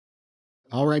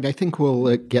All right, I think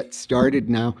we'll get started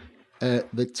now.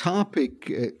 The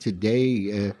topic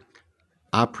today,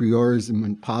 Apriorism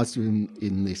and Positivism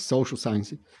in the social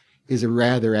sciences, is a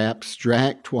rather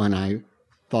abstract one. I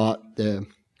thought it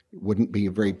wouldn't be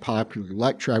a very popular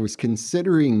lecture. I was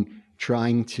considering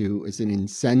trying to, as an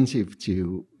incentive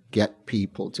to get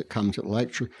people to come to the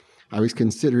lecture, I was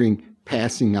considering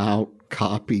passing out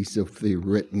copies of the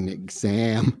written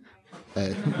exam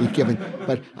be given,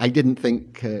 but I didn't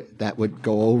think that would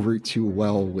go over too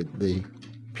well with the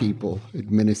people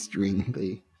administering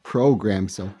the program,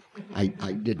 so I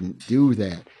didn't do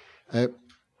that.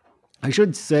 I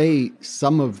should say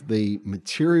some of the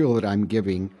material that I'm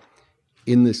giving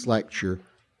in this lecture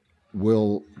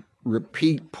will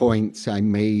repeat points I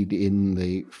made in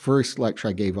the first lecture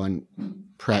I gave on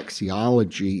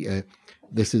praxeology.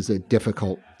 This is a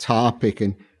difficult topic,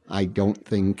 and I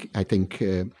think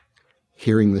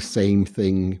hearing the same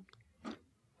thing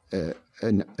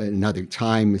another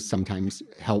time is sometimes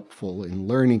helpful in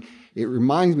learning. It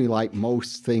reminds me, like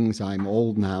most things, I'm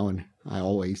old now and I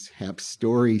always have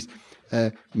stories.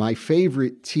 My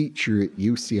favorite teacher at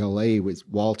UCLA was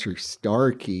Walter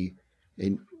Starkey,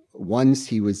 and once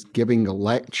he was giving a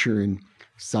lecture and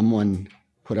someone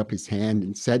put up his hand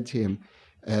and said to him,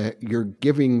 "You're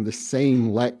giving the same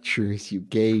lecture as you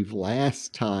gave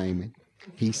last time." And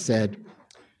he said,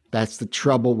 "That's the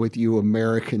trouble with you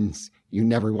Americans. You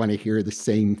never want to hear the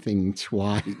same thing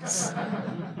twice."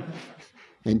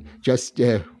 And just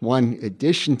one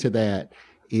addition to that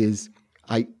is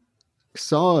I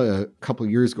saw a couple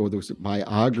of years ago, there was a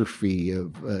biography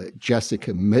of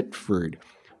Jessica Mitford,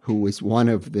 who was one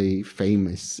of the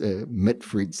famous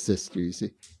Mitford sisters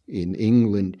in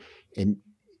England, and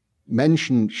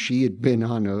mentioned she had been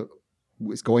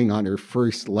was going on her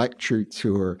first lecture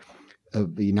tour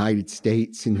of the United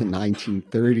States in the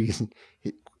 1930s.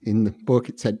 In the book,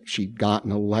 it said she'd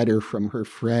gotten a letter from her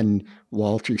friend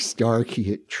Walter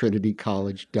Starkey at Trinity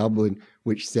College, Dublin,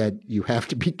 which said, "You have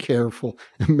to be careful.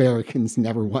 Americans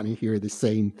never want to hear the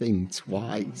same thing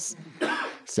twice."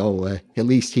 So at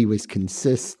least he was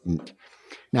consistent.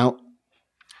 Now,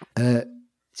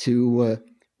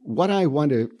 what I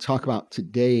want to talk about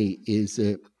today is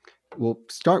we'll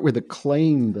start with a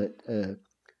claim that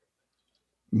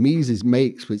Mises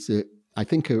makes, which is, I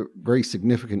think, a very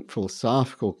significant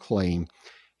philosophical claim.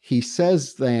 He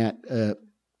says that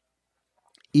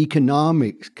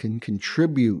economics can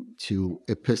contribute to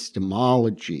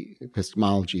epistemology.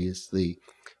 Epistemology is the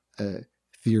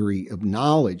theory of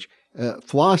knowledge.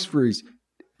 Philosophers,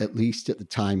 at least at the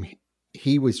time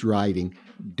he was writing,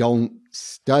 don't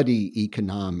study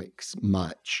economics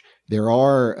much. There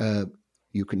are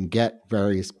you can get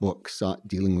various books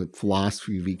dealing with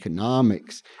philosophy of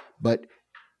economics, but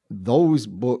those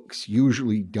books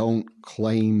usually don't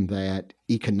claim that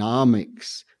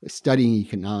studying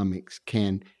economics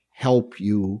can help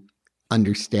you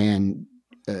understand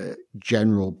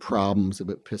general problems of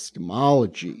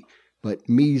epistemology. But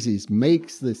Mises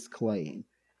makes this claim.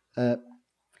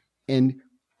 And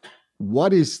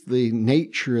what is the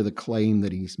nature of the claim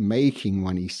that he's making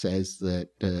when he says that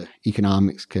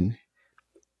economics can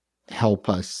help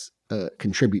us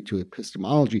contribute to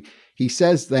epistemology? He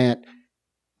says that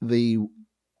the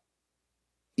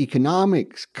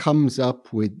economics comes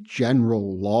up with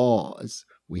general laws.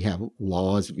 We have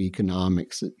laws of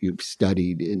economics that you've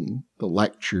studied in the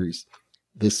lectures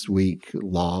this week: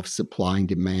 law of supply and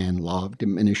demand, law of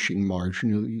diminishing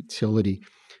marginal utility,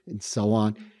 and so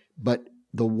on. But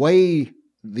the way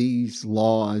these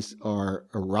laws are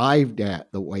arrived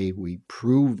at, the way we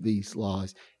prove these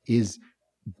laws, is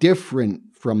different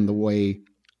from the way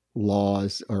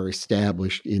laws are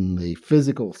established in the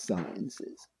physical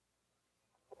sciences.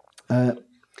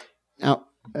 Now,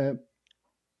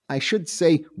 I should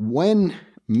say, when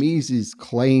Mises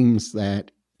claims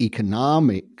that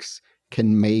economics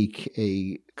can make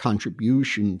a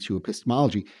contribution to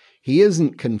epistemology, he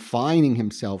isn't confining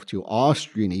himself to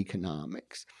Austrian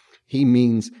economics. He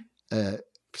means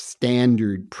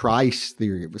standard price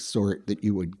theory of a sort that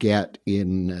you would get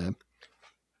in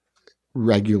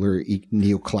regular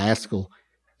neoclassical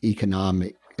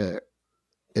economic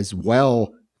as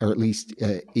well, or at least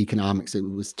economics that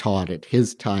was taught at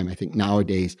his time. I think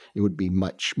nowadays it would be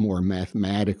much more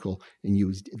mathematical and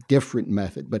used a different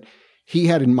method. But he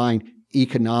had in mind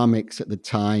economics at the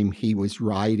time he was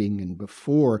writing and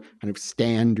before, kind of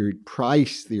standard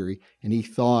price theory. And he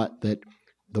thought that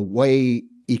the way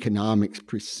economics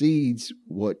proceeds,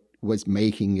 what was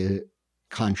making a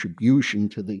contribution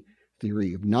to the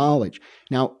theory of knowledge.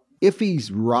 Now, if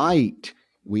he's right,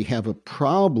 we have a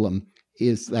problem,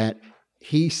 is that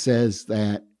he says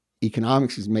that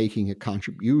economics is making a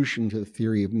contribution to the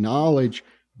theory of knowledge,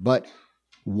 but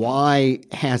why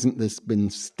hasn't this been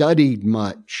studied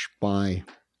much by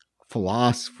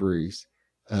philosophers?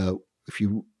 If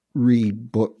you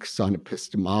read books on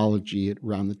epistemology at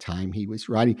around the time he was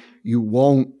writing, you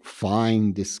won't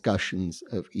find discussions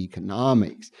of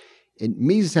economics. And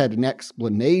Mises had an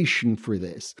explanation for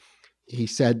this. He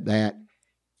said that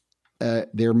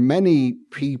there are many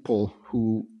people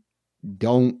who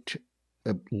don't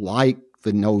like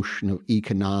the notion of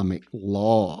economic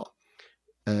law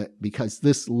because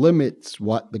this limits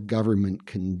what the government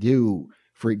can do.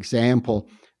 For example,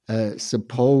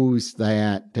 suppose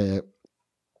that the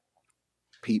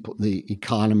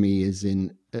economy is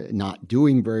not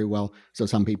doing very well. So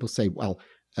some people say, well,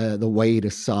 the way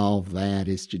to solve that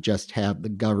is to just have the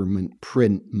government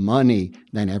print money,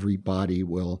 then everybody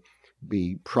will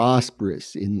be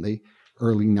prosperous. In the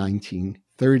early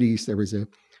 1930s, there was a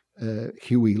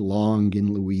Huey Long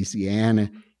in Louisiana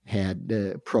had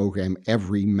a program,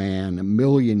 Every Man a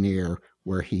Millionaire,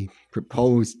 where he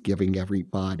proposed giving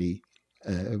everybody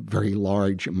very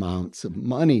large amounts of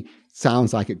money.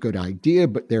 Sounds like a good idea,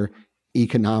 but there are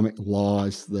economic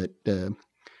laws that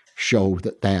show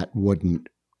that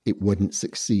wouldn't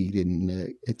succeed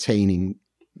in attaining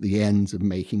the ends of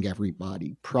making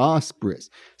everybody prosperous.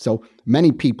 So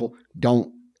many people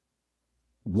don't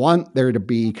want there to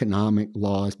be economic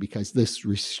laws because this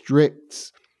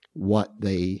restricts what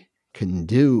they can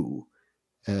do,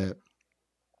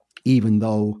 even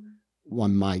though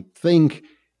one might think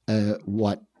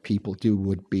what people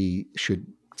do should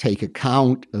take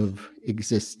account of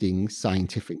existing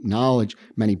scientific knowledge.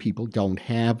 Many people don't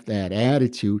have that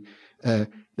attitude.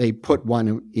 They put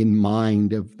one in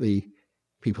mind of the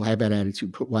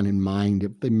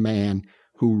man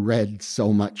who read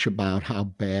so much about how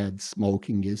bad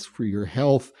smoking is for your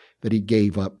health that he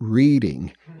gave up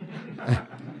reading.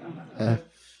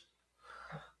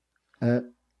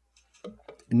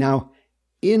 Now,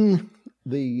 in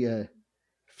the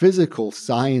physical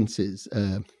sciences,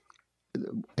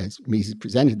 as Mises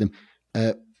presented them,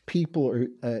 people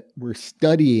were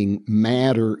studying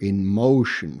matter in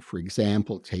motion. For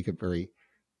example, take a very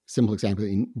simple example.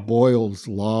 In Boyle's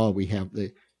law, we have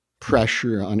the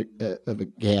pressure of a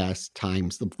gas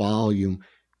times the volume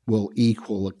will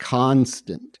equal a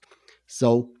constant.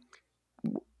 So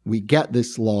we get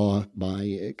this law by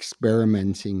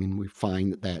experimenting, and we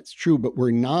find that that's true. But we're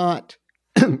not,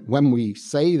 when we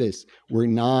say this, we're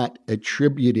not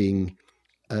attributing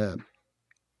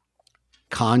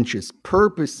conscious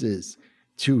purposes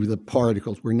to the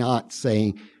particles. We're not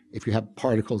saying, if you have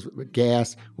particles of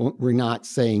gas, we're not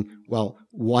saying, well,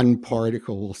 one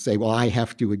particle will say, well, I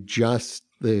have to adjust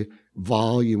the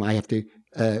volume. I have to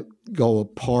go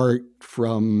apart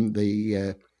from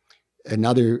the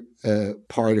another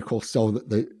particle so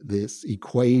that this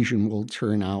equation will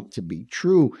turn out to be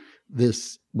true.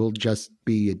 This will just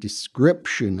be a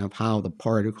description of how the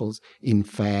particles, in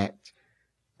fact,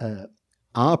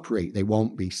 operate. They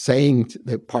won't be saying,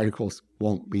 the particles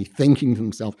won't be thinking to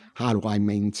themselves, how do I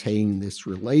maintain this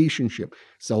relationship?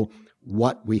 So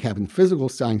what we have in physical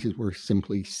sciences, we're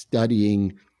simply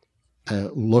studying,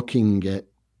 looking at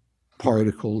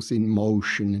particles in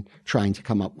motion and trying to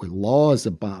come up with laws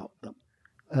about them.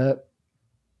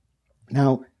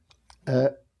 Now,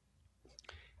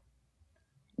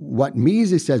 what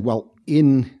Mises says, well,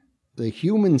 in the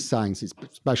human sciences,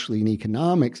 especially in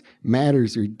economics,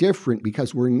 matters are different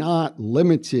because we're not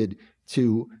limited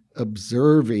to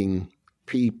observing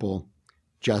people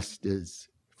just as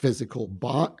physical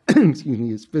bodies.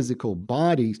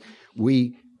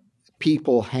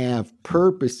 People have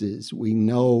purposes. We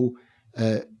know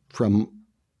from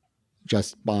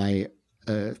just by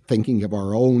thinking of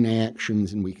our own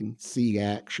actions, and we can see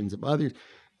actions of others.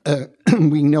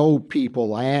 We know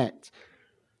people act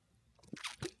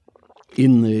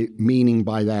in the meaning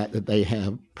by that they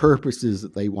have purposes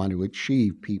that they want to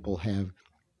achieve. People have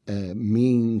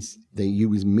means, they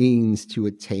use means to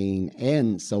attain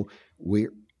ends. So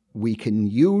we can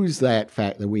use that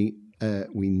fact that we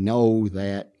know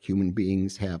that human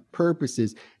beings have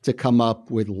purposes to come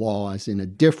up with laws in a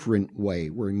different way.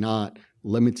 We're not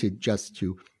limited just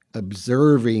to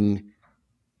observing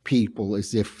people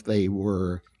as if they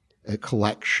were a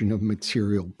collection of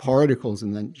material particles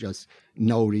and then just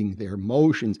noting their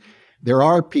motions. There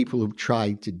are people who've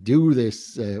tried to do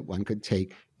this. One could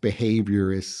take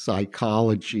behaviorist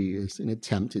psychology as an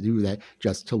attempt to do that,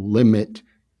 just to limit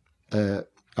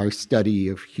our study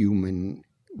of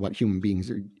what human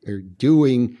beings are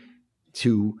doing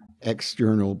to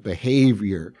external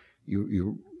behavior.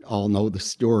 You all know the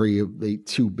story of the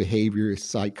two behaviorist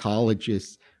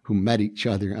psychologists who who met each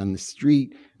other on the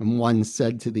street, and one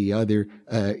said to the other,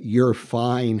 "You're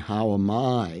fine, how am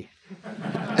I?"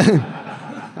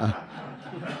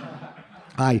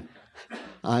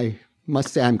 I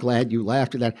must say I'm glad you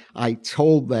laughed at that. I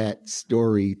told that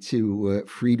story to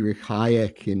Friedrich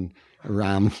Hayek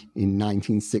around in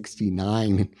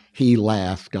 1969, and he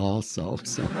laughed also.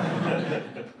 So.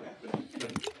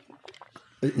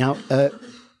 Now,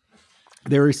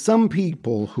 there are some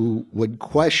people who would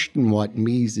question what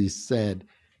Mises said,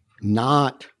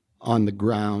 not on the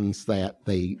grounds that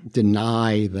they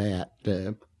deny that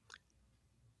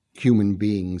human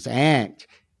beings act,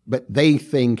 but they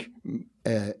think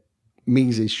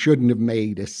Mises shouldn't have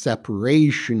made a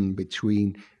separation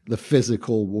between the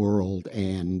physical world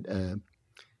and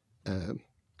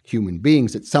human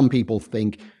beings. That some people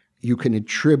think you can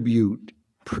attribute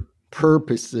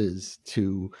purposes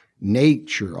to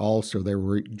nature. Also, there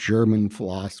were German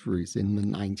philosophers in the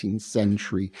 19th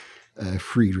century.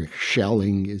 Friedrich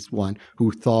Schelling is one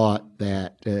who thought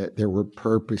that there were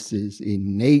purposes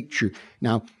in nature.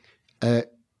 Now,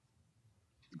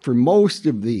 for most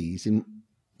of these, and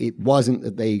it wasn't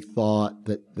that they thought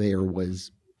that there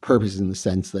was purpose in the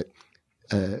sense that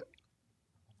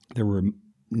there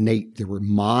were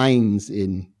minds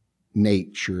in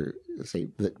nature, say,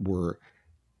 that were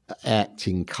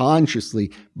acting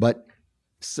consciously, but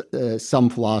some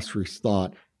philosophers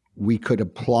thought we could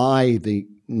apply the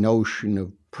notion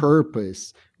of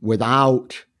purpose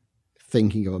without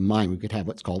thinking of a mind. We could have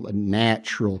what's called a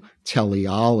natural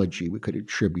teleology. We could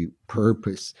attribute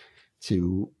purpose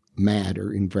to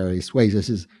matter in various ways. This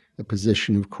is a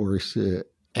position, of course,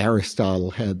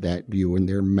 Aristotle had that view, and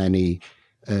there are many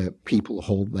people who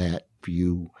hold that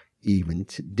view even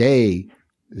today.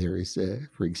 There is,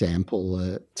 for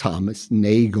example, Thomas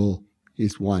Nagel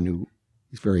is one who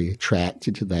is very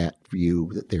attracted to that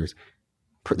view, that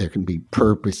there can be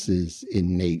purposes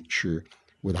in nature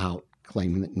without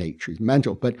claiming that nature is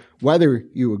mental. But whether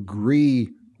you agree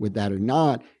with that or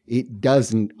not, it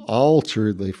doesn't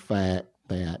alter the fact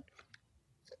that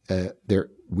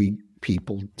we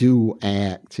people do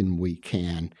act, and we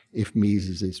can, if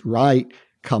Mises is right,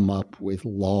 come up with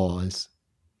laws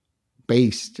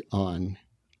based on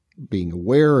being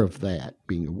aware of that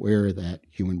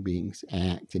human beings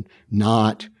act, and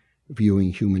not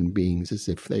viewing human beings as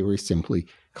if they were simply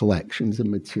collections of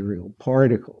material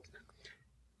particles.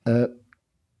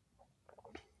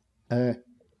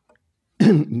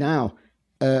 Now,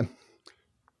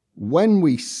 when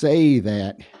we say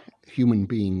that human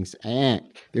beings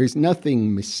act, there's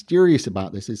nothing mysterious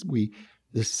about this. This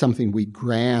is something we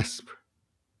grasp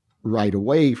right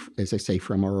away, as I say,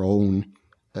 from our own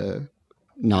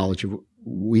knowledge of,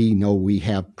 we know we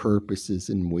have purposes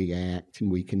and we act,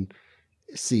 and we can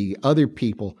see other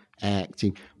people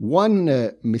acting.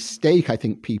 One mistake I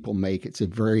think people make, it's a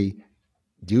very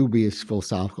dubious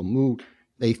philosophical move.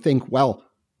 They think, well,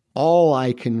 all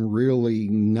I can really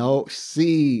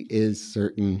see is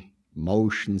certain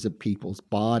motions of people's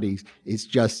bodies. It's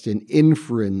just an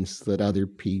inference that other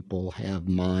people have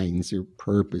minds or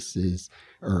purposes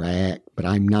or act, but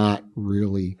I'm not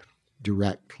really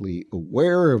directly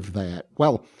aware of that.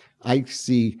 Well, I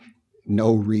see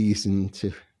no reason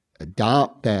to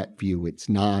adopt that view. It's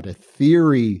not a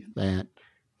theory that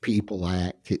people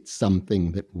act. It's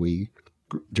something that we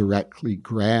directly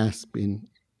grasp in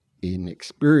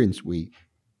experience. We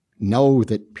know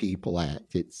that people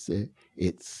act. It's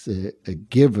a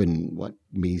given, what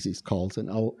Mises calls an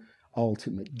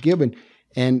ultimate given.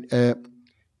 And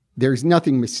there's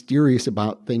nothing mysterious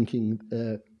about thinking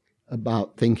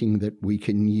that we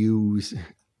can use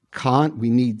we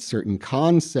need certain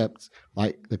concepts,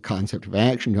 like the concept of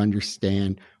action, to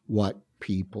understand what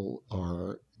people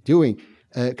are doing.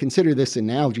 Consider this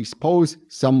analogy. Suppose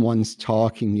someone's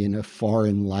talking in a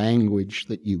foreign language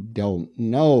that you don't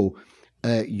know.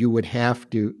 You would have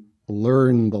to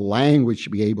learn the language to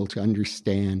be able to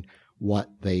understand what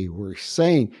they were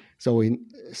saying. So in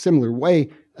a similar way,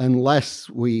 unless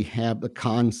we have the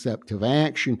concept of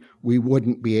action, we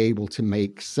wouldn't be able to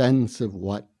make sense of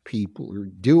what people are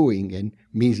doing. And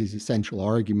Mises' essential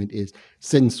argument is,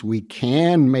 since we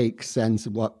can make sense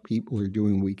of what people are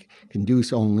doing, we can do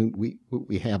so only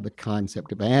we have the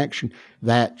concept of action.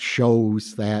 That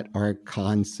shows that our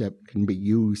concept can be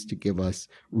used to give us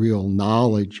real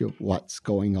knowledge of what's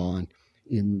going on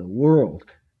in the world.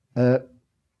 As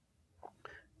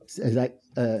I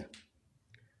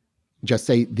just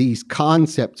say, these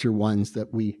concepts are ones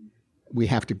that we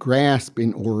have to grasp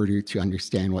in order to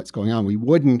understand what's going on.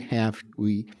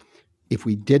 If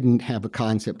we didn't have a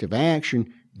concept of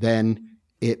action, then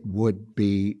it would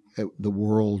be, the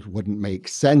world wouldn't make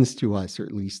sense to us, or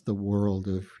at least the world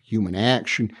of human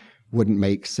action wouldn't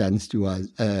make sense to us.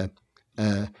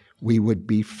 We would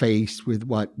be faced with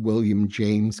what William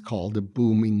James called a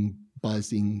booming,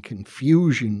 buzzing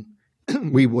confusion.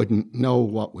 We wouldn't know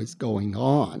what was going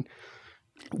on.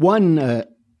 One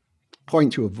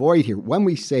point to avoid here, when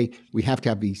we say we have to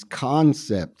have these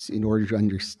concepts in order to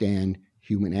understand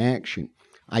human action,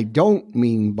 I don't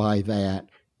mean by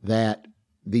that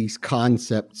these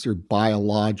concepts are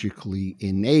biologically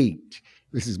innate.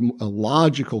 This is a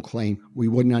logical claim. We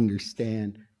wouldn't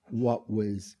understand what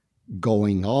was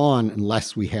going on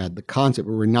unless we had the concept.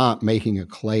 But we're not making a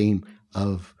claim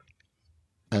of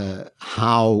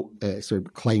sort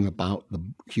of claim about the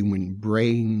human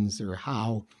brains or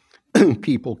how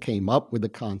people came up with the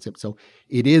concept. So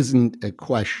it isn't a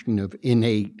question of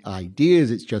innate ideas.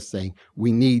 It's just saying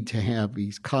we need to have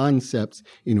these concepts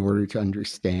in order to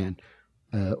understand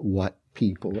what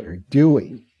people are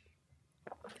doing.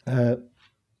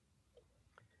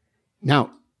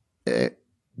 Now,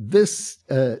 this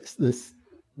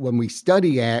when we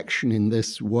study action in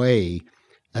this way,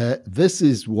 this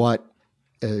is what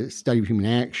study of human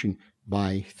action,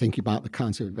 by thinking about the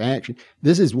concept of action,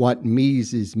 this is what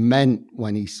Mises meant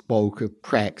when he spoke of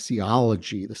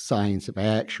praxeology, the science of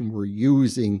action. We're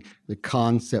using the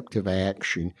concept of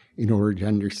action in order to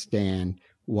understand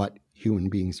what human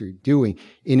beings are doing.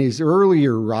 In his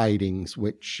earlier writings,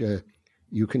 which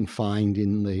you can find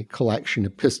in the collection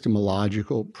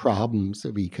Epistemological Problems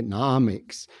of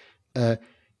Economics,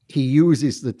 he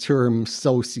uses the term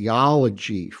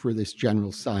sociology for this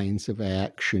general science of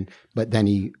action, but then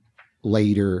he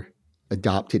later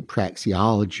adopted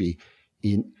praxeology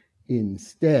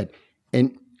instead.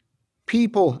 And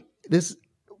people,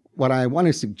 what I want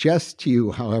to suggest to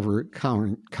you, however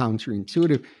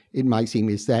counterintuitive it might seem,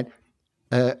 is that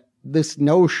this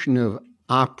notion of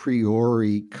a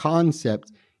priori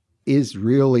concept is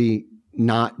really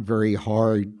not very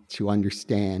hard to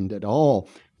understand at all.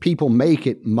 People make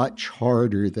it much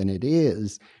harder than it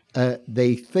is.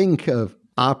 They think of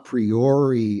a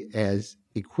priori as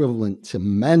equivalent to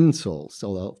mental.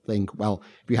 So they'll think, well,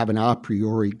 if you have an a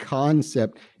priori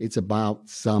concept, it's about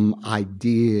some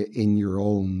idea in your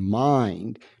own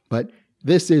mind. But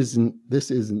this isn't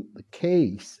the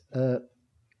case.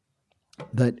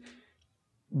 That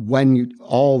when you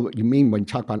mean when you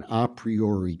talk about an a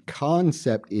priori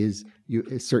concept is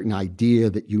a certain idea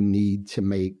that you need to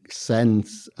make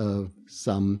sense of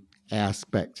some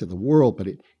aspect of the world, but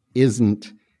it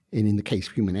isn't, and in the case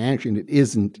of human action, it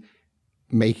isn't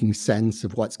making sense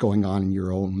of what's going on in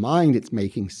your own mind. It's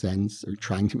making sense or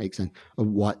trying to make sense of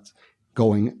what's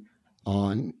going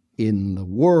on in the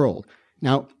world.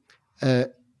 Now,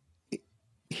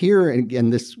 here, and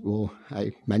again,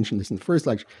 I mentioned this in the first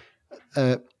lecture,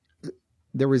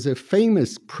 there was a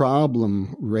famous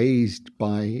problem raised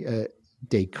by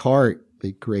Descartes,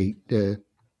 the great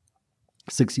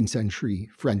 16th century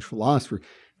French philosopher,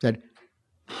 that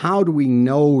how do we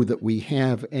know that we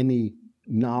have any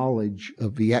knowledge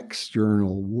of the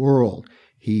external world?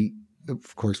 He,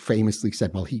 of course, famously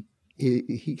said, well, he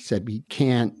said he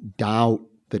can't doubt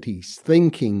that he's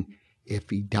thinking. If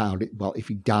he doubted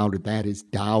that, his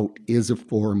doubt is a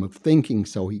form of thinking,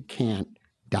 so he can't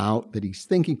doubt that he's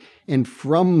thinking. And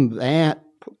from that,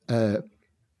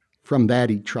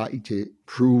 he tried to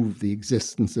prove the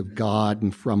existence of God,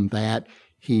 and from that,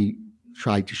 he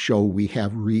tried to show we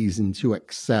have reason to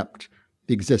accept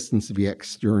the existence of the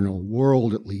external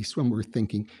world, at least when we're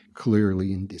thinking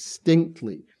clearly and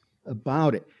distinctly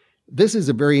about it. This is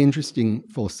a very interesting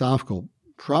philosophical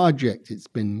project. It's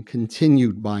been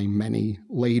continued by many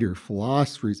later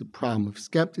philosophers, the problem of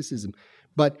skepticism.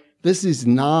 But this is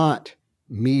not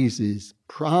Mises'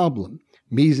 problem.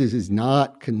 Mises is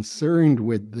not concerned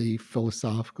with the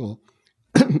philosophical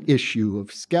issue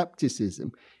of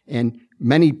skepticism. And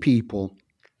many people,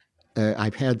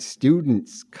 I've had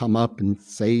students come up and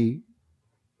say,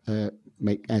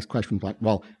 ask questions like,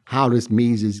 well, how does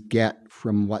Mises get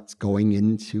from what's going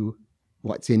into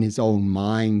what's in his own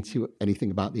mind to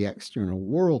anything about the external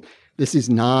world? This is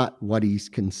not what he's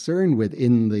concerned with.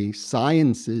 In the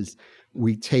sciences,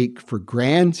 we take for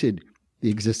granted the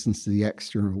existence of the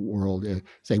external world.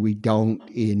 Say we don't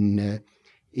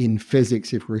in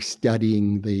physics, if we're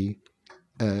studying the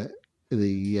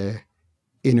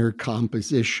inner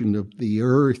composition of the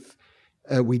Earth,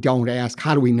 we don't ask,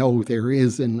 how do we know there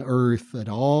is an Earth at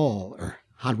all? Or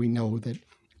how do we know that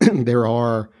there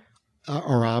are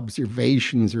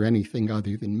observations or anything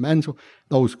other than mental?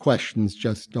 Those questions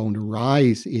just don't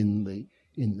arise in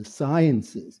the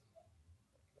sciences.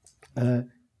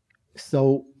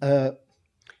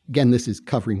 again, this is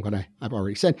covering what I've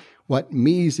already said. What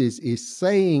Mises is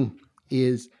saying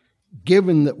is,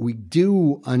 given that we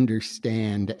do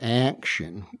understand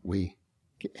action, we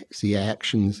see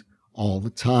actions all the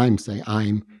time. Say,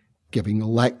 I'm giving a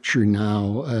lecture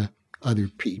now, other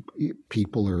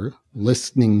people are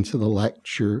listening to the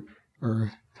lecture,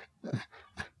 or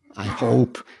I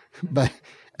hope, but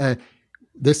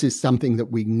this is something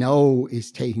that we know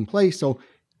is taking place. So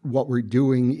what we're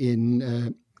doing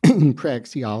in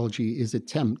praxeology is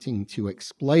attempting to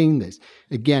explain this.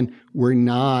 Again, we're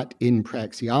not in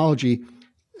praxeology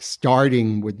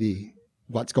starting with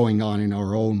what's going on in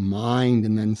our own mind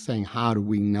and then saying, how do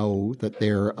we know that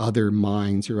there are other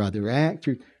minds or other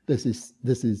actors? This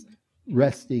is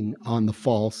resting on the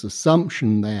false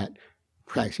assumption that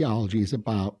praxeology is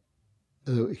about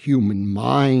the human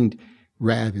mind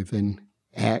rather than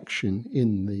action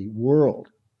in the world.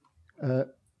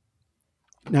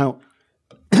 Now,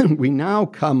 we now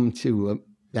come to,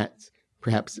 that's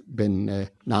perhaps been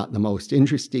not the most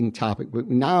interesting topic, but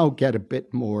we now get a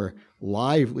bit more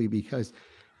lively because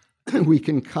we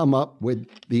can come up with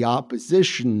the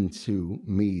opposition to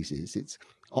Mises. It's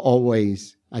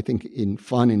always, I think,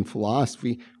 fun in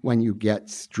philosophy when you get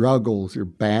struggles or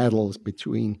battles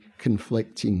between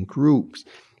conflicting groups.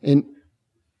 And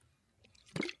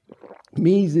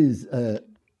Mises'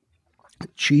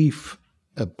 chief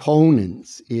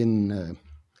opponents in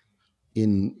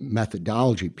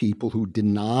methodology, people who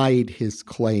denied his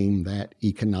claim that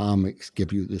economics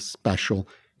give you this special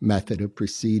method of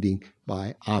proceeding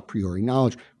by a priori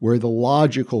knowledge, were the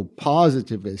logical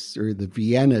positivists, or the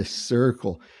Vienna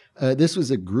Circle. This was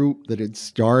a group that was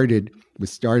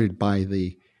started by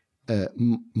the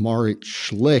Moritz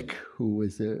Schlick, who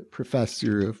was a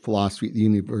professor of philosophy at the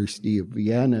University of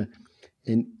Vienna.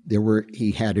 And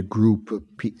he had a group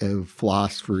of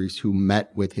philosophers who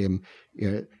met with him.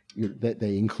 That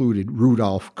they included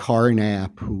Rudolf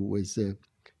Carnap, who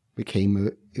became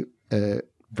a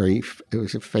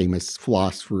famous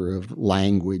philosopher of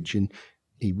language, and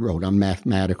he wrote on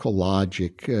mathematical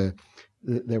logic.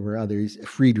 There were others.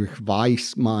 Friedrich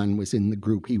Weissmann was in the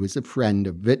group. He was a friend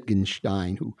of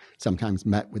Wittgenstein, who sometimes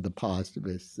met with the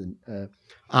positivists. And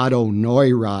Otto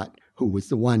Neurath, who was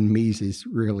the one Mises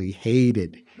really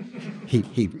hated.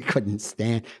 He couldn't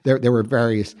stand. There were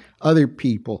various other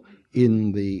people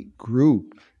in the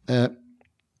group.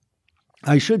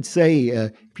 I should say,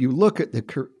 if you look at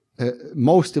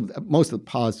most of the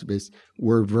positivists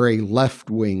were very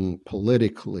left-wing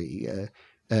politically.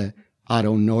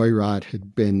 Otto Neurath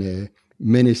had been a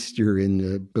minister in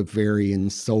the Bavarian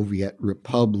Soviet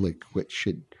Republic, which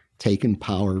had taken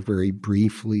power very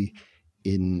briefly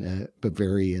in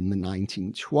Bavaria in the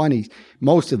 1920s.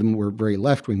 Most of them were very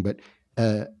left-wing, but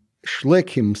Schlick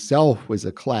himself was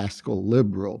a classical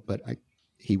liberal, but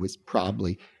he was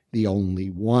probably the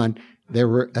only one. There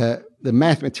were the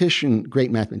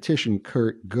great mathematician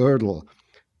Kurt Gödel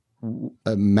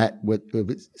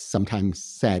sometimes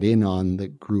sat in on the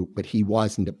group, but he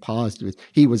wasn't a positivist.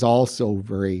 He was also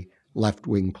very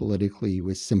left-wing politically. He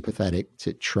was sympathetic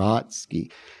to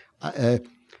Trotsky.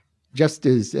 Just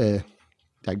as a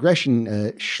digression,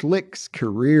 Schlick's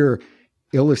career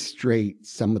illustrates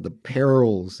some of the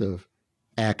perils of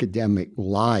academic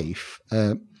life.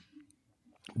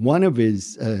 One of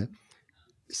his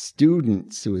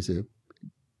students, who was a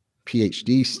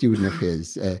PhD student of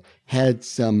his, had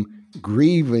some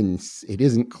grievance. It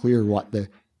isn't clear what the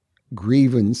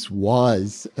grievance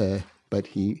was, but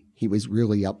he was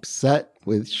really upset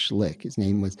with Schlick. His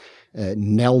name was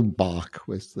Nelbach,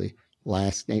 was the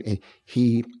last name. And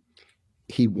he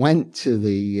went to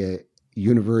the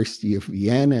University of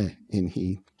Vienna, and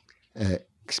he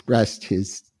expressed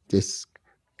his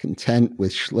discontent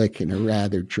with Schlick in a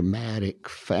rather dramatic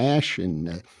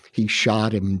fashion. He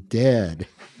shot him dead.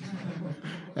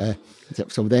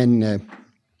 So then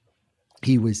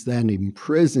he was then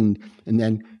imprisoned, and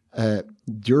then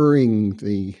during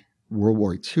the World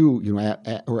War II,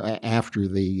 or after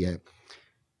the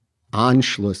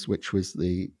Anschluss, which was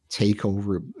the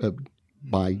takeover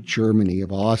by Germany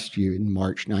of Austria in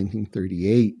March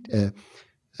 1938,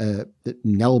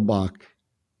 Nelbach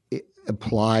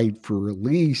applied for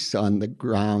release on the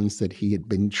grounds that he had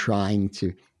been trying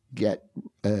to get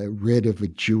rid of a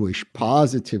Jewish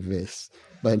positivist.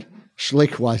 But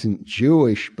Schlick wasn't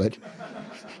Jewish, but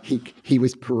he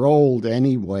was paroled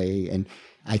anyway, and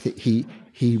I think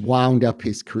he wound up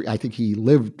his career. I think he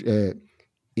lived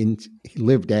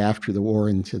after the war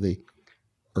into the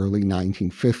early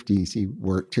 1950s. He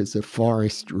worked as a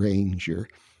forest ranger.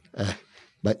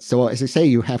 But so, as I say,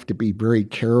 you have to be very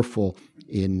careful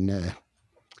in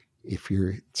if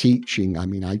you're teaching, I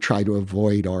mean, I try to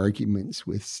avoid arguments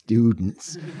with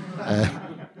students.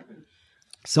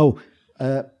 So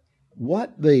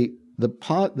what the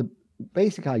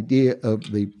basic idea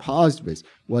of the positivists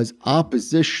was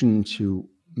opposition to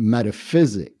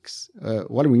metaphysics.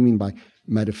 What do we mean by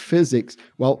metaphysics?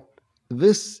 Well,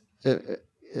 this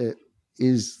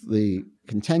is the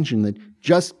contention that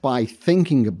just by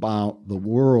thinking about the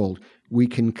world, we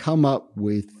can come up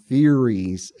with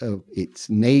theories of its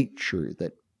nature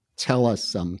that tell us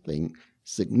something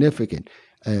significant.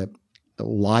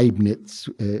 Leibniz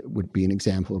would be an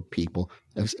example of people,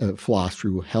 a philosopher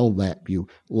who held that view.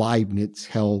 Leibniz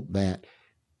held that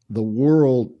the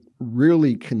world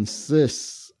really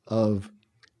consists of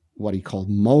what he called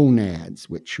monads,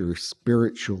 which are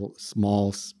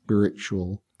small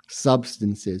spiritual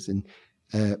substances. And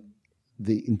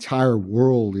the entire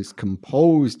world is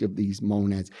composed of these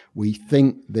monads. We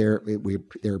think they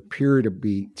appear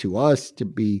to us to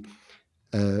be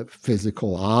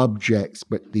physical objects,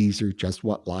 but these are just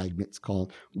what Leibniz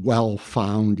called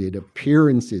well-founded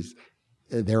appearances.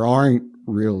 There aren't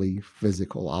really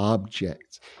physical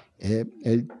objects.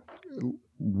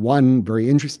 One very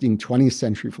interesting 20th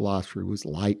century philosopher who was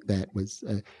like that was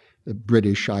the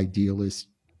British idealist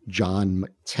John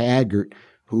McTaggart,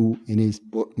 who in his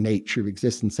book Nature of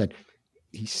Existence said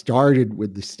he started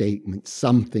with the statement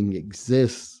something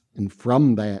exists, and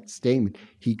from that statement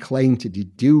he claimed to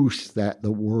deduce that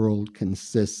the world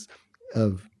consists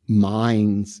of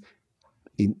minds,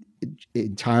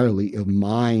 entirely of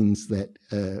minds that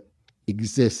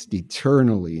exist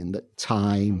eternally, and that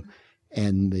time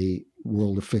and the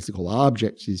world of physical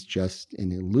objects is just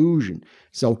an illusion.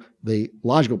 So the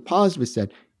logical positivist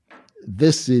said,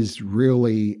 this is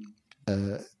really,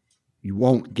 you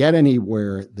won't get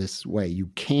anywhere this way. You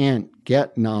can't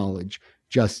get knowledge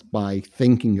just by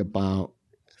thinking about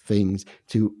things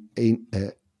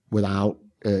without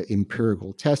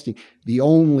empirical testing. The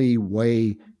only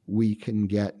way we can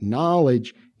get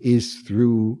knowledge is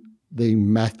through the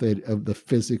method of the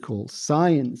physical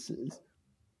sciences.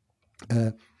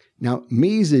 Now,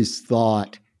 Mises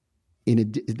thought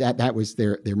that was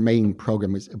their main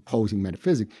program, was opposing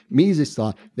metaphysics. Mises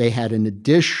thought they had an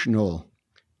additional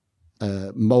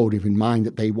motive in mind,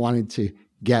 that they wanted to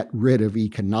get rid of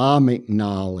economic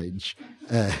knowledge,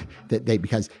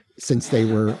 because since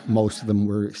most of them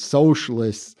were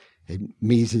socialists,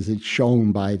 Mises had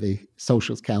shown by the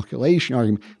socialist calculation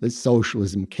argument that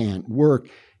socialism can't work.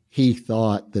 He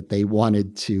thought that they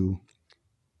wanted to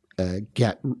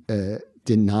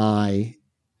deny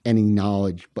any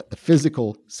knowledge but the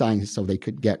physical sciences so they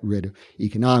could get rid of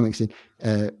economics. And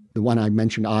the one I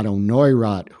mentioned, Otto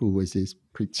Neurath, who was his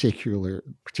particular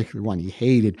one he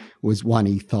hated, was one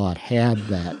he thought had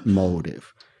that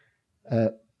motive.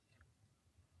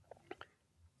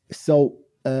 So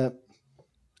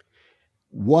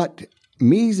what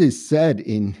Mises said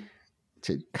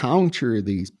to counter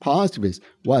these positivists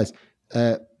was,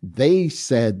 they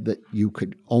said that you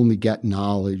could only get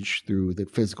knowledge through the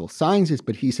physical sciences,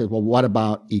 but he said, well, what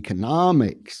about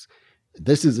economics?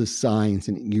 This is a science,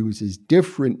 and it uses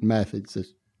different methods,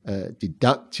 a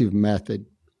deductive method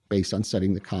based on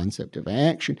studying the concept of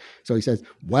action. So he says,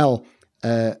 well,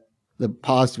 the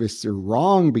positivists are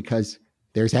wrong because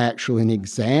there's actually an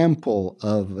example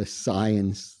of a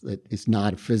science that is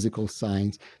not a physical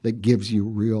science that gives you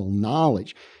real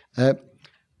knowledge.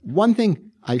 One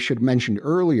thing I should have mentioned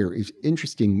earlier is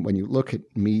interesting when you look at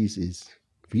Mises'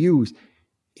 views.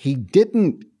 He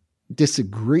didn't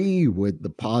disagree with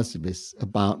the positivists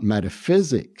about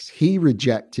metaphysics. He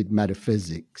rejected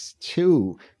metaphysics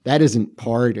too. That isn't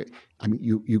part of, I mean,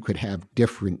 you could have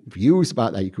different views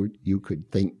about that. You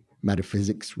could think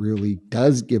metaphysics really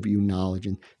does give you knowledge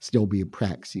and still be a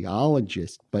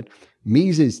praxeologist. But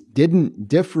Mises didn't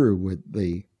differ with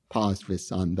the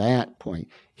positivists on that point.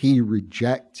 He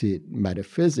rejected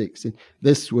metaphysics. And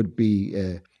this would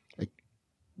be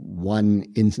one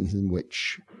instance in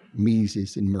which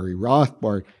Mises and Murray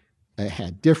Rothbard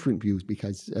had different views,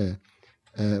 because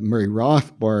Murray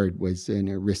Rothbard was an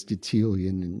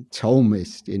Aristotelian and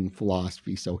Thomist in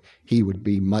philosophy, so he would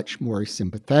be much more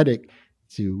sympathetic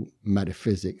to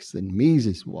metaphysics than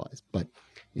Mises was. But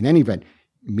in any event,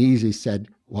 Mises said,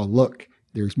 well, look,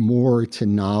 there's more to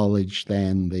knowledge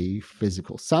than the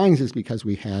physical sciences because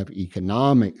we have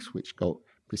economics, which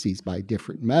proceeds by a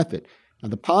different method. Now,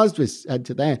 the positivists said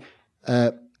to that,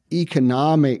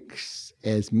 economics,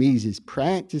 as Mises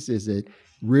practices it,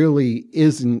 really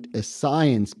isn't a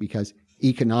science because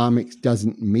economics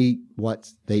doesn't meet what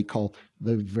they call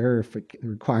the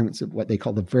requirements of what they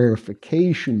call the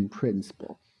verification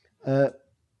principle.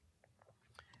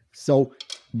 So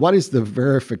what is the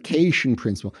verification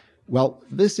principle? Well,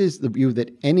 this is the view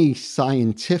that any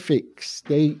scientific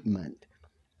statement,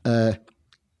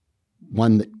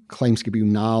 one that claims to give you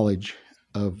knowledge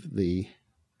of the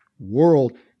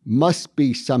world, must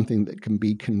be something that can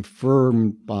be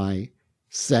confirmed by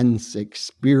sense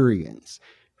experience.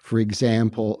 For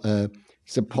example,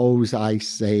 suppose I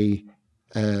say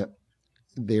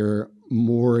there are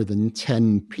more than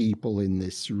 10 people in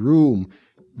this room.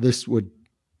 This would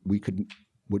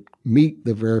meet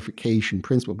the verification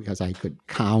principle because I could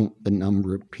count the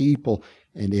number of people,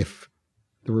 and if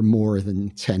there were more than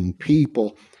 10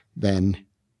 people, then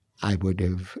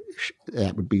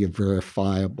that would be a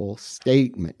verifiable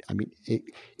statement. I mean,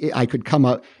 I could come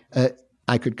up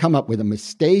with a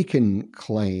mistaken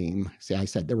claim. Say I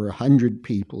said there were 100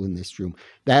 people in this room.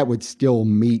 That would still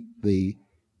meet the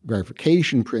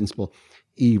verification principle,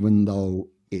 even though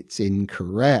it's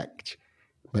incorrect.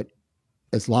 But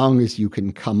as long as you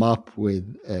can come up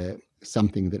with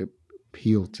something that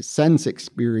appealed to sense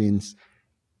experience,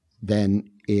 then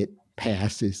it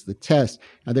passes the test.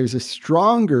 Now, there's a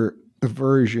stronger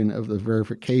version of the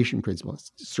verification principle.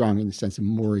 It's strong in the sense of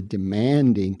more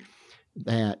demanding,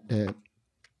 that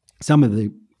some of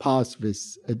the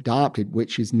positivists adopted,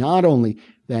 which is not only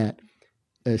that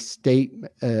a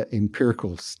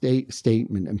empirical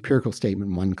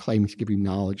statement, one claiming to give you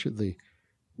knowledge of the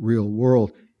real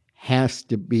world, has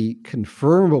to be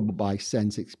confirmable by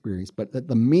sense experience, but that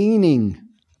the meaning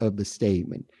of the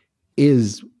statement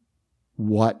is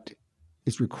what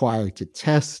is required to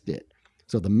test it.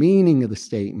 So the meaning of the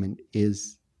statement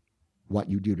is what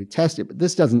you do to test it. But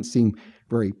this doesn't seem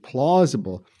very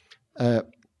plausible.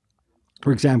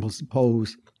 For example,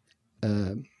 suppose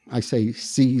I say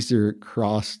Caesar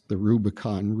crossed the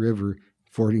Rubicon River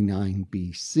 49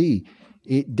 BC.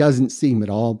 It doesn't seem at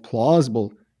all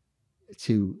plausible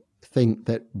to think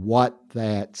that what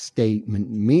that statement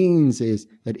means is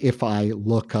that if I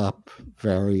look up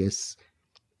various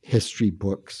history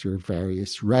books or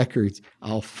various records,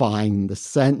 I'll find the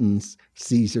sentence,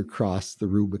 Caesar crossed the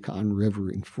Rubicon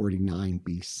River in 49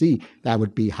 BC. That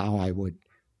would be how I would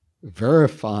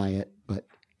verify it, but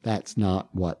that's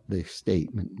not what the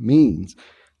statement means.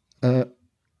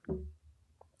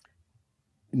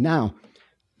 Now,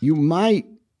 you might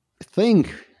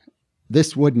think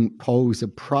this wouldn't pose a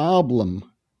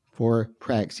problem for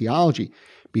praxeology,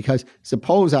 because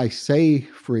suppose I say,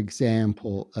 for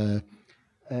example,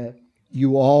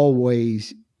 you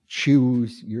always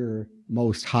choose your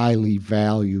most highly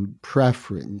valued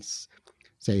preference.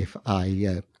 Say if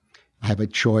I have a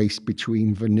choice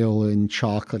between vanilla and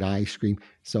chocolate ice cream,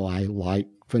 so I like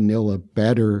vanilla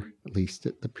better, at least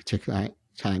at the particular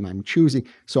time I'm choosing,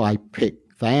 so I pick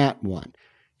that one.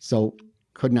 So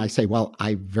couldn't I say, well,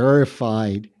 I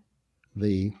verified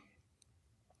the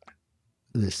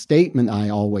statement, I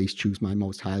always choose my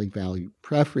most highly valued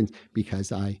preference,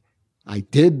 because I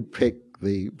did pick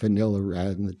the vanilla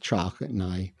rather than the chocolate,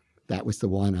 and that was the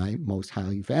one I most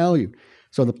highly valued.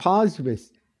 So the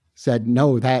positivists said,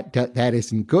 no, that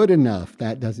isn't good enough.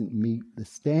 That doesn't meet the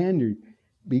standard,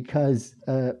 because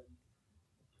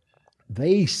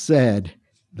they said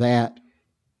that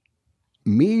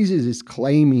Mises is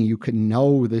claiming you can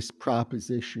know this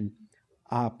proposition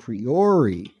a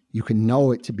priori. You can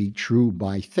know it to be true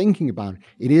by thinking about it.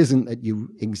 It isn't that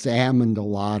you examined a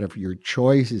lot of your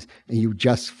choices and you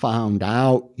just found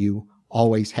out you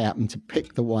always happen to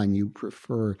pick the one you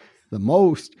prefer the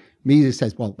most. Mises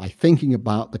says, well, by thinking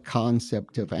about the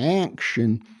concept of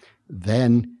action,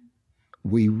 then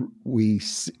we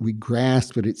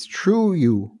grasp that it's true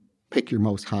you pick your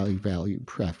most highly valued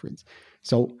preference.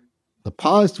 So the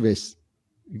positivists,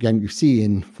 again, you see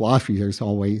in philosophy, there's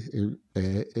always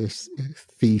a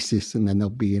thesis, and then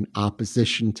there'll be an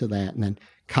opposition to that, and then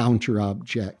counter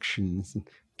objections, and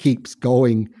keeps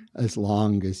going as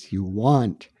long as you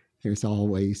want. There's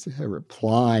always a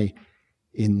reply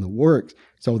in the works.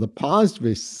 So the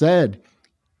positivists said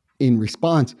in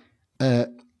response,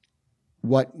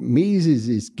 what Mises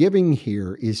is giving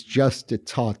here is just a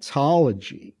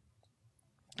tautology.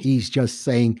 He's just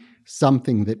saying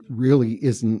something that really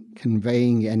isn't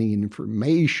conveying any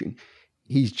information.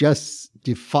 He's just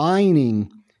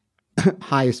defining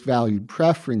highest valued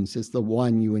preference as the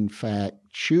one you in fact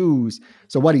choose.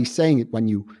 So what he's saying is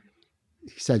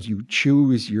he says you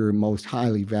choose your most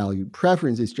highly valued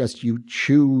preference, it's just you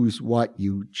choose what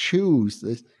you choose.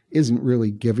 This isn't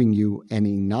really giving you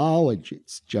any knowledge.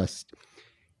 It's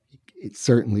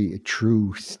certainly a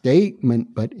true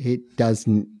statement, but it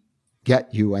doesn't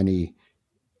get you anywhere.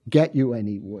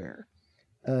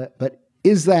 But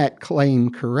is that claim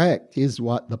correct? Is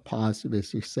what the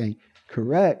positivists are saying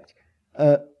correct?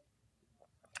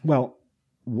 Well,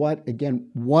 what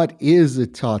is a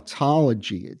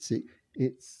tautology?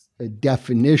 It's a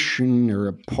definition or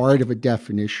a part of a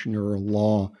definition or a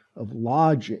law of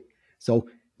logic. So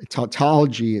a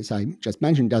tautology, as I just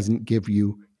mentioned, doesn't give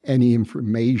you any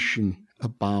information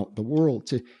about the world.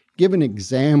 To give an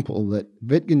example that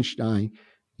Wittgenstein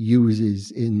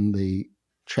uses in the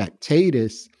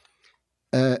Tractatus,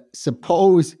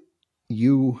 suppose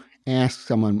you ask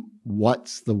someone,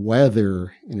 what's the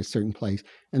weather in a certain place?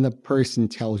 And the person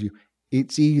tells you,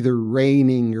 it's either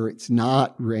raining or it's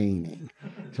not raining.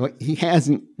 So he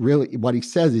hasn't really, what he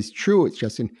says is true. It's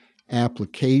just an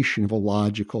application of a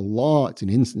logical law. It's an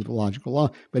instance of a logical law,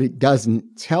 but it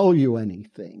doesn't tell you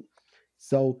anything.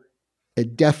 So a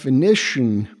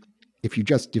definition, if you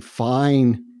just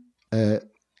define,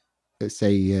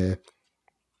 say,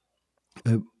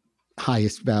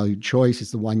 highest valued choice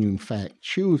is the one you in fact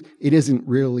choose, it isn't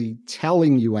really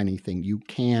telling you anything. You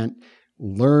can't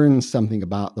learn something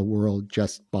about the world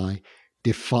just by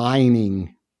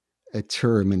defining a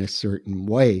term in a certain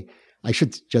way. I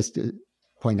should just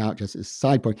point out, just as a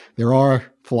side point, there are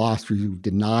philosophers who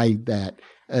denied that.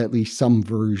 At least some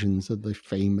versions of the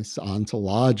famous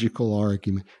ontological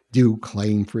argument do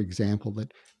claim, for example,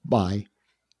 that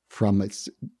from its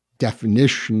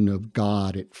definition of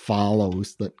God, it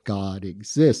follows that God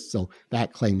exists. So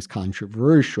that claim's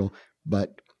controversial,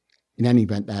 but in any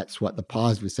event, that's what the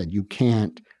positivists said. You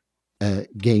can't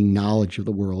gain knowledge of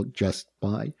the world just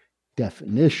by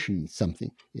definition.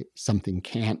 Something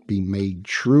can't be made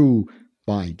true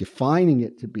by defining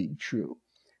it to be true.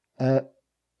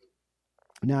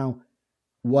 Now,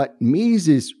 what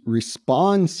Mises'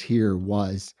 response here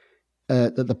was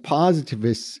that the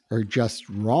positivists are just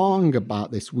wrong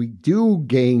about this. We do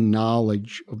gain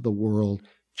knowledge of the world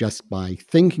just by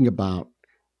thinking about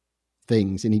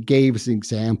things. And he gave us an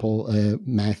example,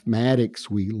 mathematics.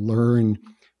 We learn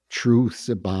truths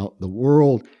about the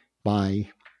world by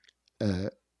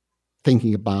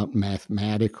thinking about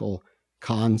mathematical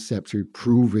concepts or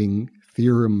proving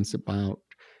theorems about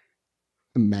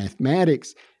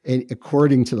mathematics. And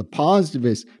according to the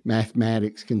positivists,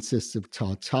 mathematics consists of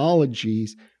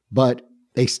tautologies, but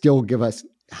they still give us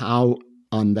how,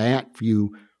 on that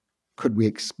view, could we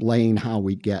explain how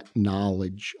we get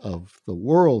knowledge of the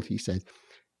world? He said,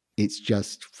 it's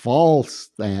just false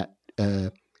that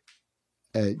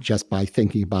just by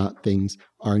thinking about things,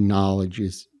 our knowledge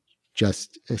is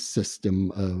just a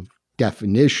system of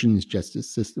definitions, just a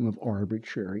system of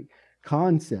arbitrary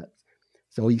concepts.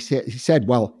 So he said,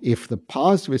 well, if the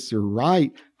positivists are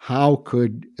right, how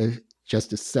could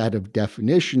just a set of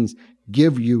definitions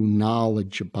give you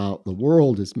knowledge about the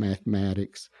world, as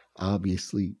mathematics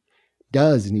obviously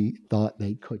does? And he thought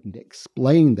they couldn't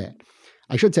explain that.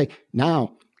 I should say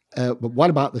now, but what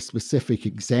about the specific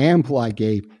example I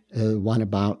gave, one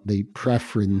about the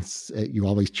preference? You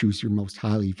always choose your most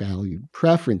highly valued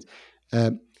preference.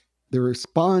 The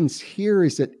response here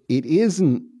is that it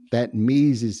isn't that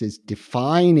Mises is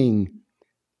defining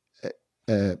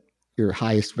your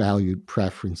highest valued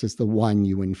preference as the one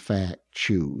you in fact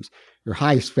choose. Your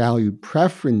highest valued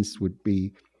preference would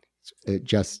be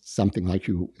just something like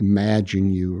you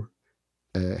imagine you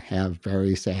have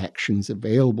various actions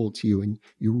available to you and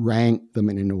you rank them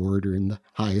in an order, and the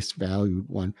highest valued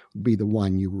one would be the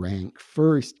one you rank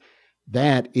first.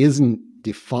 That isn't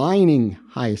defining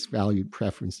highest valued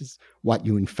preferences, what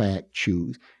you in fact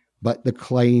choose. But the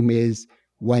claim is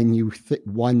when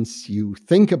once you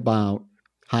think about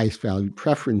highest valued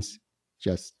preference,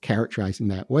 just characterizing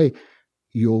that way,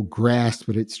 you'll grasp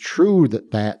that it's true that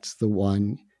that's the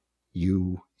one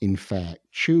you in fact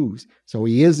choose. So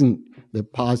the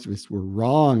positivists were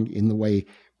wrong in the way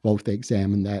both they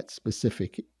examined that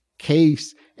specific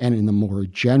case and in the more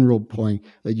general point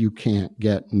that you can't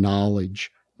get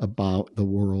knowledge about the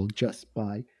world just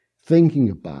by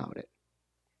thinking about it.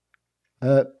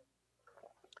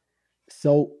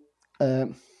 So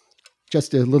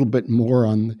just a little bit more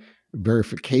on the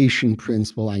verification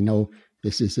principle. I know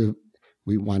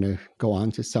we want to go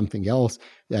on to something else.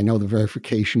 I know the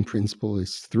verification principle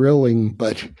is thrilling,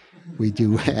 but we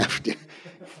do have to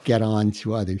get on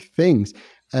to other things.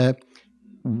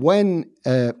 When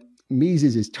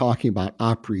Mises is talking about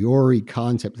a priori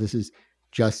concepts, this is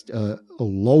just a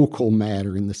local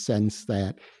matter in the sense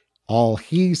that all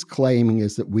he's claiming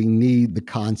is that we need the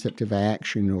concept of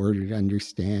action in order to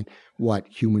understand what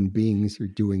human beings are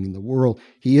doing in the world.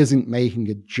 He isn't making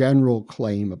a general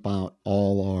claim about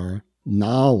all our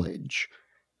knowledge,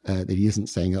 that he isn't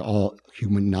saying that all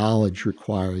human knowledge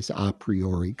requires a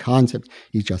priori concepts.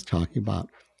 He's just talking about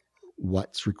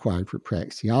what's required for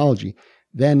praxeology.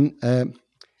 Then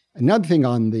Another thing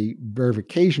on the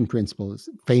verification principle is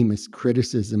famous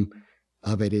criticism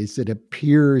of it is it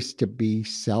appears to be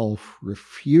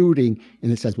self-refuting,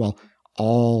 and it says, well,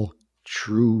 all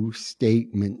true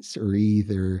statements are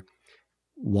either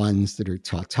ones that are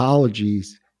tautologies,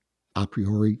 a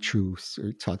priori truths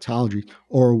or tautologies,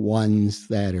 or ones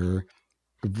that are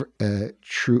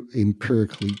true,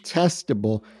 empirically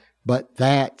testable, but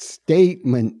that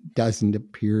statement doesn't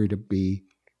appear to be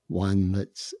one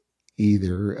that's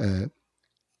either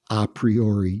a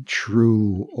priori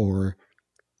true or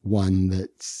one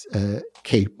that's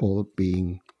capable of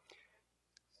being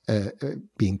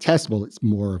testable. It's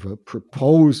more of a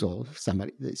proposal.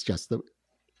 Somebody, it's just the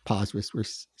positivists were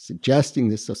suggesting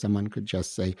this, so someone could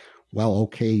just say, well,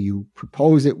 okay, you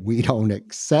propose it, we don't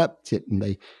accept it,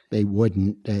 and they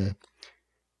wouldn't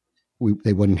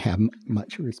they wouldn't have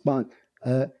much response.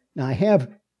 Now I have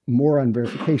more on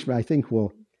verification, but I think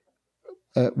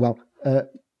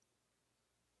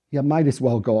might as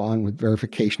well go on with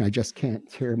verification. I just can't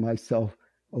tear myself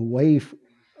away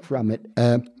from it.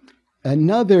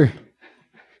 Another,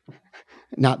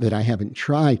 not that I haven't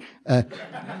tried,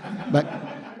 but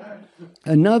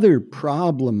another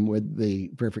problem with the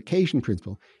verification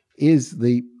principle is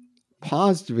the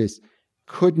positivists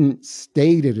couldn't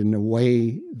state it in a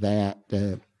way that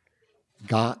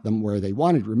got them where they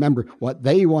wanted. Remember, what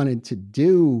they wanted to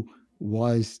do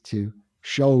was to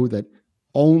show that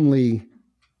only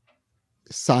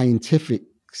scientific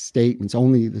statements,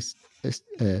 only the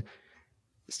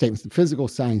statements in physical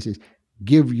sciences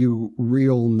give you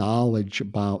real knowledge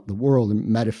about the world, and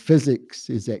metaphysics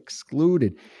is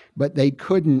excluded. But they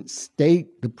couldn't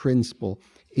state the principle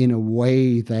in a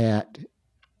way that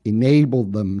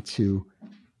enabled them to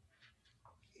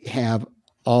have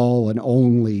all and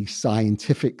only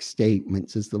scientific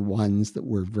statements as the ones that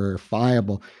were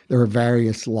verifiable. There are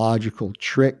various logical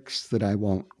tricks that I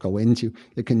won't go into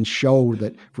that can show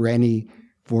that for any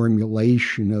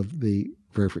formulation of the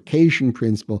verification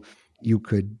principle, you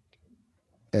could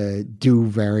do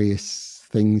various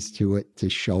things to it to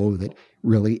show that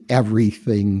really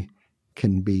everything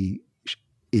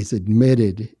is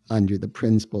admitted under the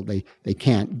principle. They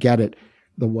can't get it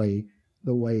the way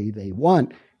they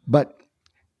want. But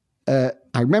I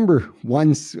remember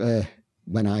once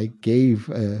when I gave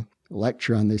a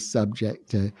lecture on this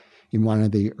subject in one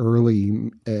of the early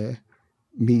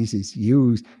Mises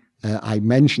U's, I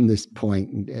mentioned this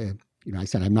point. And, I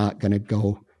said, I'm not going to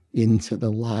go into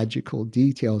the logical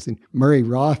details. And Murray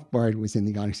Rothbard was in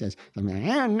the audience. Says,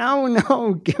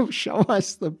 no, show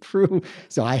us the proof.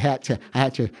 So I had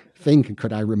to think,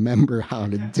 could I remember how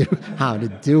to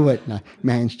do it? And I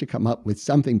managed to come up with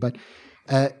something. But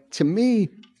to me,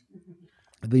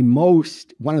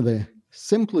 one of the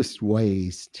simplest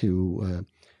ways to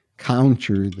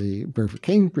counter the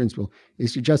verification principle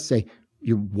is to just say,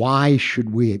 why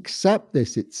should we accept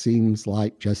this? It seems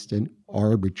like just an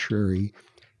arbitrary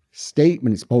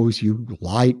statement. Suppose you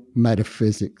like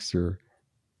metaphysics or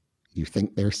you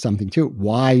think there's something to it.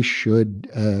 Why should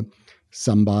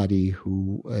somebody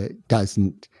who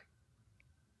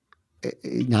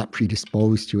not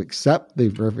predisposed to accept the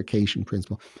verification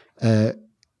principle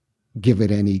give it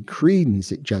any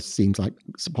credence? It just seems like,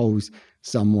 suppose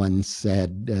someone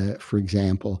said, for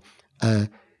example,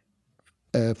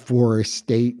 for a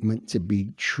statement to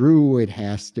be true, it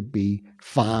has to be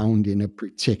found in a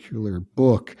particular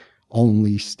book.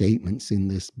 Only statements in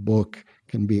this book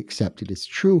can be accepted as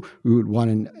true. We would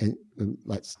want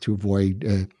to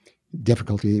avoid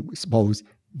difficulty. Suppose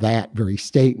that very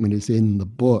statement is in the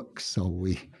book, so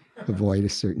we avoid a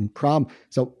certain problem.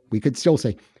 So we could still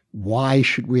say, why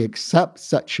should we accept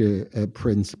such a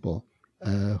principle?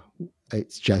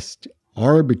 It's just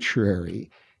arbitrary.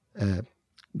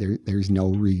 There's no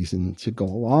reason to go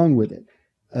along with it.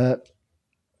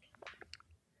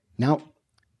 Now,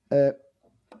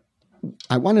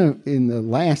 I want to, in the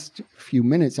last few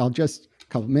minutes, I'll just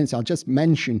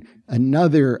mention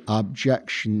another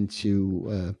objection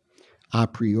to a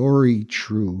priori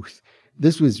truth.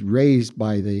 This was raised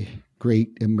by the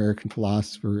great American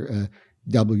philosopher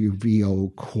W.V.O.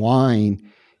 Quine,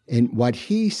 and what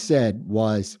he said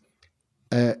was,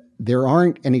 there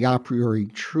aren't any a priori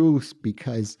truths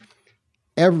because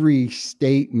every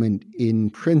statement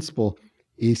in principle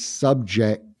is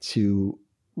subject to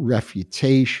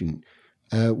refutation.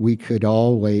 We could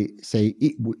always say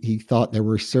he thought there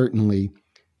were certainly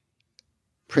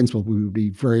principles we would be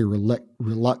very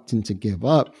reluctant to give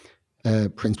up,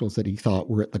 principles that he thought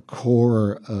were at the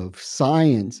core of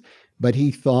science, but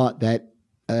he thought that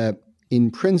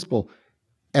in principle,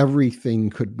 everything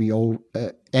could be,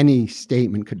 any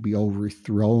statement could be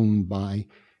overthrown by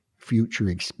future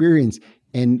experience.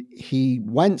 And he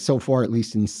went so far, at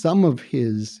least in some of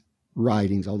his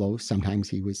writings, although sometimes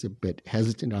he was a bit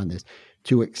hesitant on this,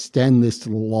 to extend this to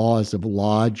the laws of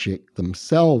logic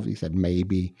themselves. He said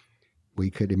maybe we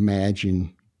could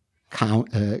imagine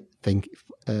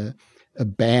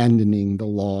abandoning the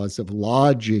laws of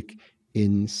logic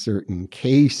in certain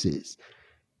cases.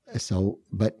 So,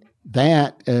 but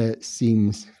that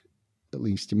seems, at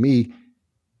least to me,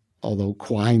 although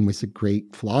Quine was a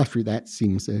great philosopher, that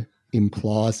seems an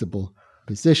implausible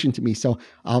position to me. So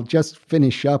I'll just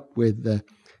finish up with a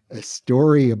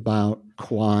story about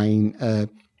Quine.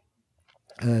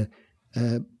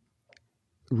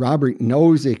 Robert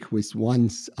Nozick was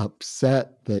once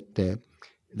upset that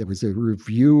there was a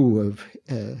review of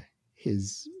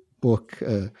his book,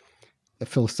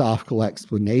 Philosophical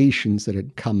Explanations, that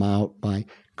had come out by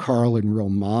Carlin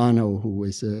Romano, who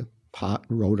was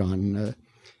wrote on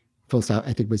philosophy,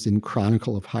 I think it was in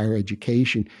Chronicle of Higher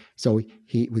Education. So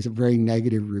it was a very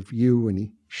negative review, and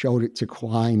he showed it to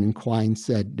Quine, and Quine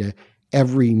said,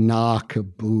 every knock a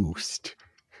boost.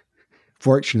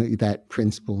 Fortunately, that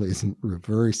principle isn't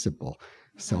reversible.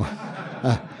 So,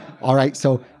 all right.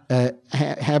 So, I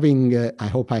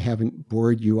hope I haven't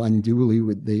bored you unduly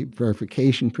with the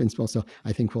verification principle. So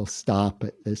I think we'll stop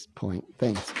at this point.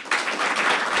 Thanks.